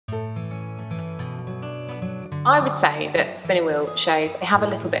I would say that spinning wheel shows, they have a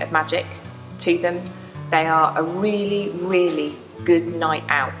little bit of magic to them. They are a really, really good night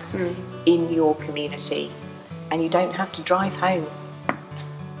out in your community, and you don't have to drive home.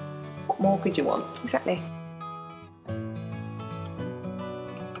 What more could you want? Exactly.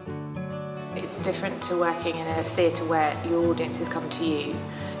 It's different to working in a theatre where your audiences come to you.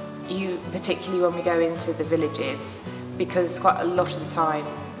 Particularly when we go into the villages, because quite a lot of the time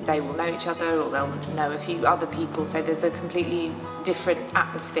they will know each other or they'll know a few other people, so there's a completely different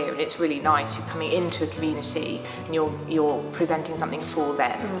atmosphere, and it's really nice. You're coming into a community and you're presenting something for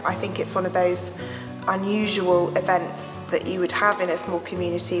them. I think it's one of those unusual events that you would have in a small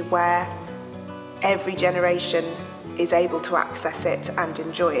community where every generation is able to access it and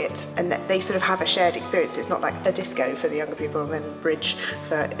enjoy it, and that they sort of have a shared experience. It's not like a disco for the younger people and then bridge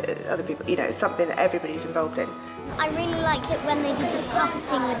for other people. You know, it's something that everybody's involved in. I really liked it when they did the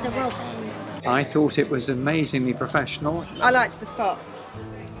puppeting with the robin. I thought it was amazingly professional. I liked the fox.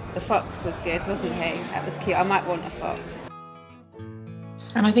 The fox was good, wasn't he? That was cute. I might want a fox.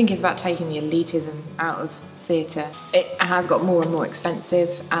 And I think it's about taking the elitism out of theatre. It has got more and more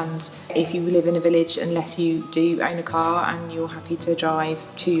expensive, and if you live in a village, unless you do own a car and you're happy to drive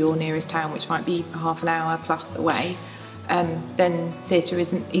to your nearest town, which might be half an hour plus away, then theatre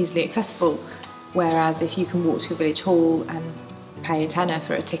isn't easily accessible. Whereas if you can walk to a village hall and pay a tenner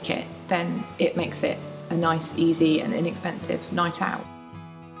for a ticket, then it makes it a nice, easy and inexpensive night out.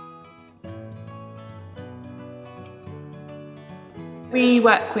 We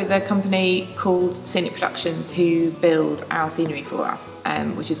work with a company called Scenic Productions who build our scenery for us,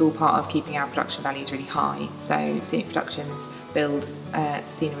 which is all part of keeping our production values really high. So Scenic Productions build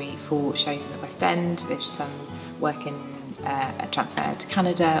scenery for shows in the West End. There's some work in transfer to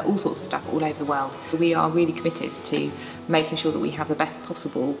Canada, all sorts of stuff all over the world. We are really committed to making sure that we have the best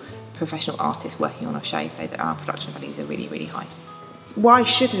possible professional artists working on our show so that our production values are really, really high. Why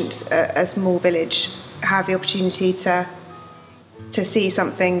shouldn't a small village have the opportunity to see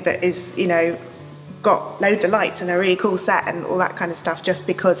something that is, you know, got loads of lights and a really cool set and all that kind of stuff, just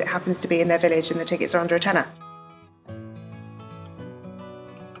because it happens to be in their village and the tickets are under a tenner?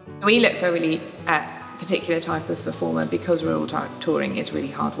 We look for a really particular type of performer because rural touring is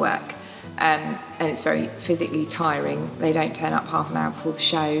really hard work, and it's very physically tiring. They don't turn up half an hour before the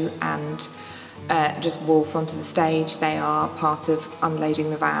show and just waltz onto the stage. They are part of unloading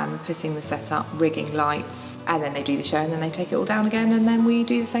the van, putting the set up, rigging lights, and then they do the show and then they take it all down again, and then we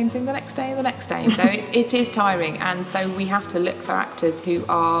do the same thing the next day and the next day. So it is tiring, and so we have to look for actors who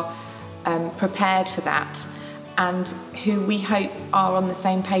are prepared for that and who we hope are on the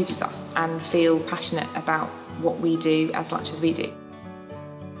same page as us and feel passionate about what we do as much as we do.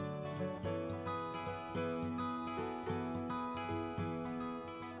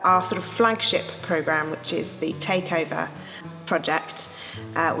 Our sort of flagship programme, which is the Takeover project,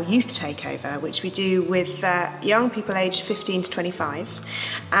 or Youth Takeover, which we do with young people aged 15 to 25,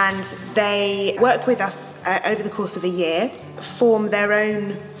 and they work with us over the course of a year, form their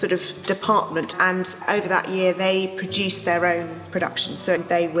own sort of department, and over that year they produce their own production. So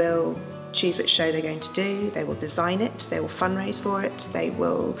they will choose which show they're going to do, they will design it, they will fundraise for it, they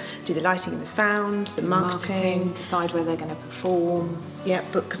will do the lighting and the sound, the marketing, decide where they're going to perform. Yeah,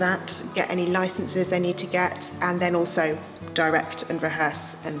 book that, get any licenses they need to get, and then also direct and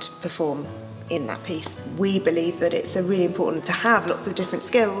rehearse and perform in that piece. We believe that it's really important to have lots of different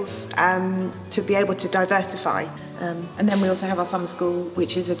skills to be able to diversify. And then we also have our summer school,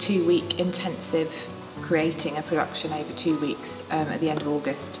 which is a 2-week intensive creating a production over 2 weeks at the end of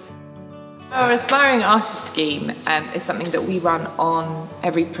August. Our Aspiring Artist scheme is something that we run on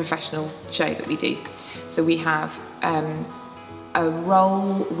every professional show that we do. So we have a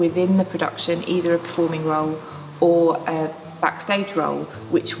role within the production, either a performing role or a backstage role,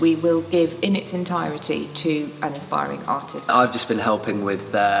 which we will give in its entirety to an aspiring artist. I've just been helping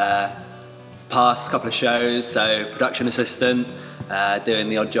with past couple of shows, so production assistant, doing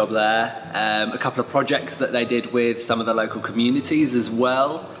the odd job there, a couple of projects that they did with some of the local communities as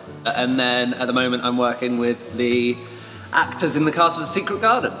well, and then at the moment I'm working with the actors in the cast of The Secret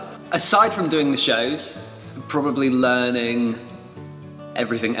Garden. Aside from doing the shows, probably learning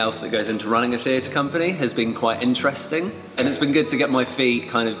everything else that goes into running a theatre company has been quite interesting, and it's been good to get my feet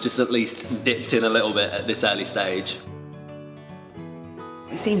kind of just at least dipped in a little bit at this early stage.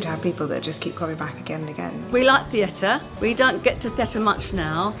 We seem to have people that just keep coming back again and again. We like theatre. We don't get to theatre much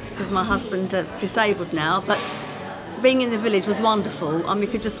now because my husband is disabled now, but being in the village was wonderful, and we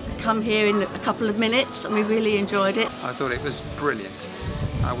could just come here in a couple of minutes and we really enjoyed it. I thought it was brilliant.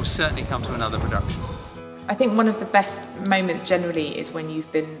 I will certainly come to another production. I think one of the best moments generally is when you've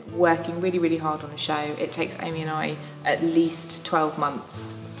been working really, really hard on a show. It takes Amy and I at least 12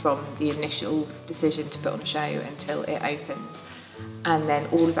 months from the initial decision to put on a show until it opens. And then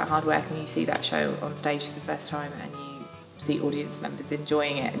all of that hard work, and you see that show on stage for the first time, and you see audience members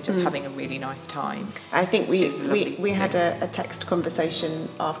enjoying it and just having a really nice time. I think we had a text conversation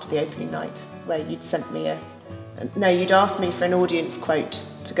after the opening night where you'd sent me you'd asked me for an audience quote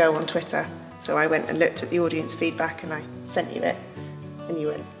to go on Twitter. So I went and looked at the audience feedback and I sent you it, and you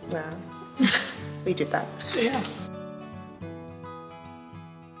went, well, we did that. Yeah.